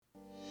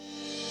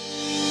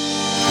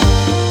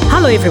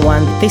Hello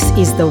everyone, this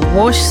is the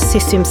WASH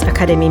Systems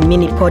Academy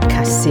mini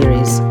podcast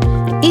series.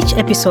 Each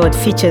episode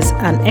features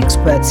an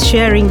expert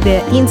sharing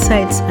their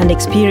insights and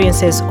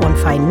experiences on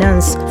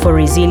finance for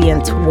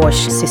resilient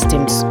WASH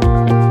systems.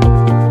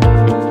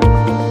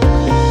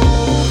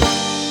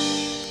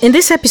 In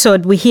this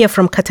episode, we hear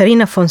from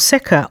Catarina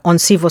Fonseca on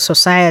civil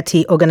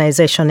society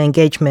organization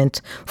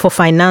engagement for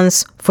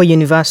finance for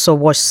universal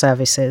WASH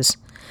services.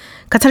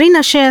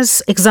 Catarina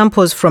shares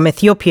examples from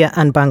Ethiopia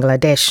and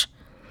Bangladesh.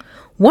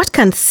 What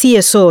can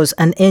CSOs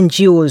and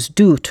NGOs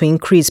do to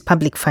increase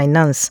public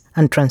finance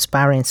and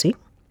transparency?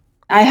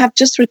 I have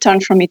just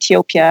returned from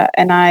Ethiopia,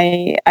 and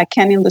I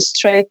can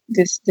illustrate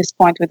this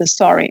point with a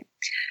story.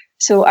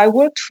 So I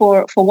worked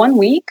for 1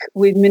 week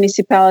with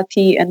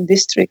municipality and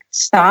district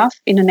staff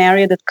in an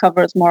area that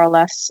covers more or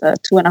less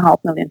 2.5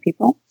 million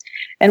people.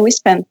 And we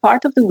spent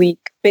part of the week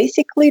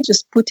basically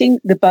just putting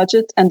the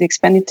budget and the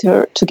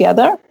expenditure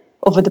together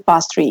over the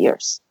past 3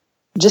 years,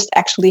 just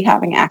actually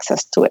having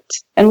access to it.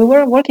 And we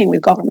were working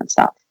with government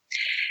staff.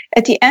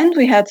 At the end,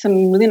 we had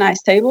some really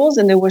nice tables,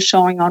 and they were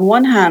showing, on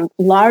one hand,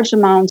 large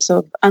amounts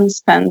of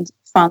unspent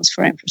funds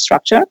for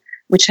infrastructure,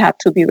 which had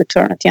to be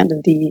returned at the end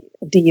of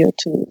the year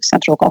to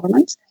central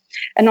government.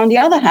 And on the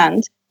other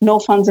hand, no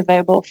funds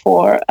available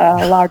for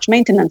large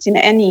maintenance in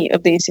any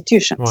of the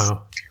institutions.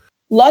 Wow.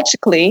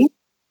 Logically,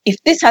 if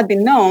this had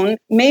been known,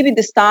 maybe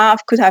the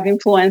staff could have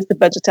influenced the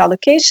budget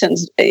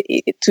allocations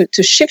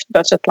to shift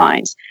budget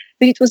lines.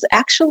 But it was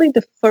actually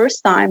the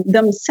first time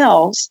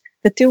themselves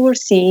that they were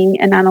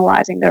seeing and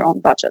analyzing their own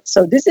budget.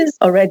 So this is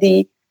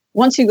already,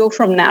 once you go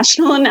from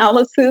national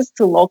analysis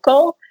to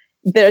local,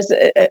 there's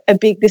a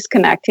big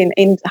disconnect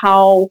in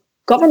how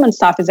government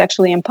staff is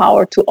actually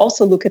empowered to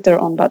also look at their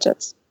own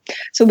budgets.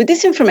 So with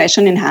this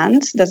information in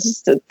hand, this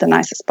is the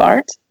nicest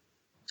part,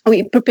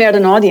 we prepared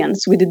an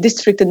audience with the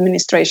district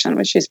administration,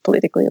 which is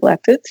politically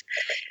elected.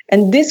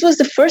 And this was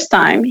the first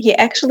time he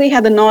actually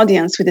had an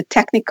audience with the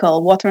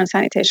technical water and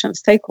sanitation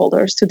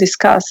stakeholders to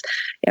discuss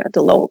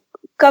the low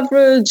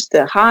coverage,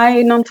 the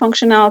high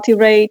non-functionality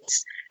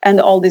rates,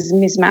 and all this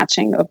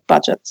mismatching of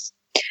budgets.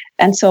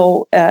 And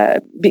so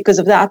because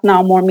of that,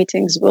 now more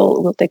meetings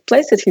will take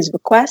place at his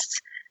request.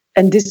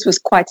 And this was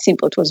quite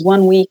simple. It was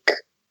 1 week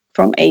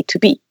from A to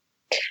B.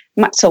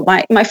 So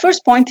my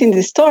first point in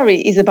this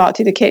story is about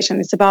education.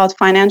 It's about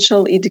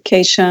financial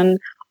education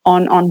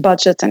on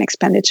budget and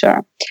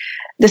expenditure.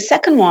 The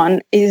second one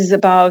is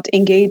about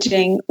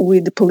engaging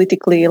with the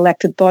politically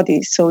elected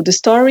bodies. So the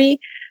story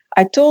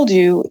I told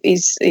you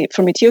is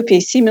from Ethiopia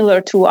is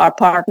similar to our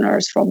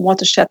partners from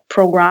Watershed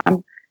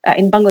Program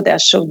in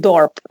Bangladesh, so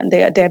DORP. And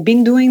they have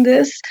been doing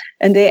this,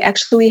 and they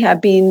actually have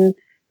been,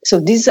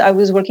 I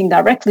was working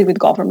directly with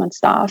government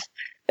staff.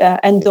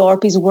 And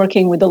DORP is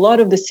working with a lot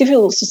of the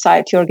civil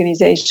society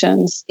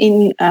organizations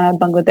in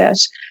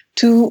Bangladesh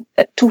to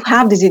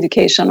have this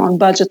education on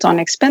budget, on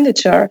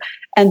expenditure,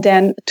 and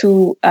then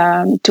to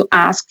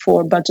ask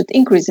for budget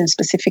increase in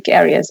specific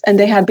areas. And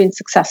they have been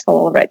successful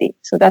already.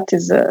 So that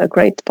is a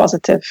great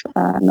positive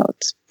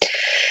note.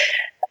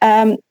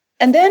 And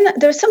then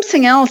there's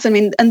something else.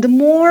 And the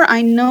more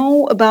I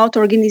know about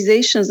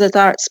organizations that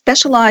are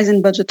specialized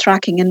in budget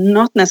tracking and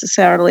not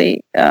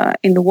necessarily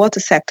in the water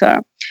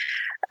sector,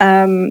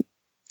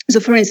 so,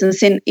 for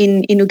instance,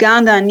 in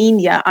Uganda and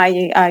India,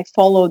 I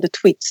follow the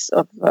tweets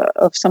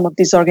of some of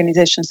these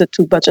organizations that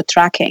do budget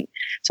tracking.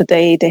 So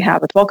they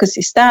have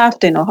advocacy staff,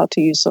 they know how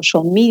to use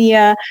social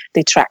media,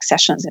 they track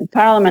sessions in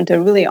parliament,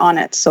 they're really on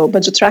it. So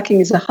budget tracking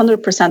is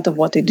 100% of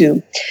what they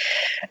do.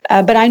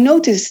 But I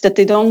noticed that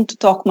they don't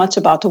talk much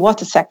about the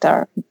water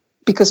sector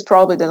because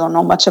probably they don't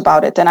know much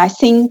about it. And I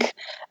think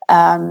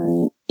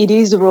it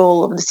is the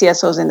role of the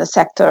CSOs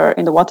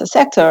in the water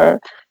sector,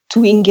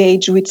 to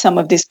engage with some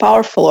of these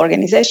powerful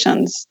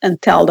organizations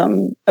and tell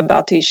them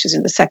about the issues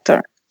in the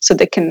sector, so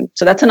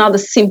that's another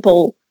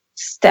simple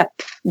step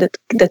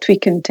that we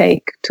can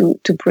take to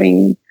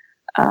bring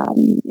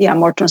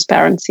more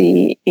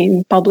transparency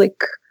in public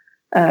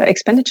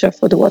expenditure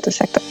for the water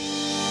sector.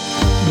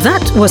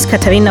 That was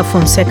Catarina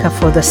Fonseca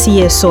for the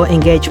CSO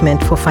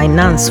engagement for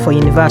finance for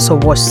universal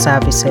WASH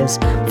services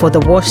for the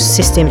WASH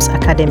Systems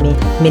Academy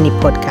mini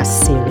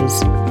podcast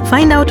series.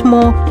 Find out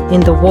more in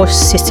the WASH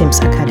Systems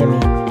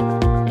Academy.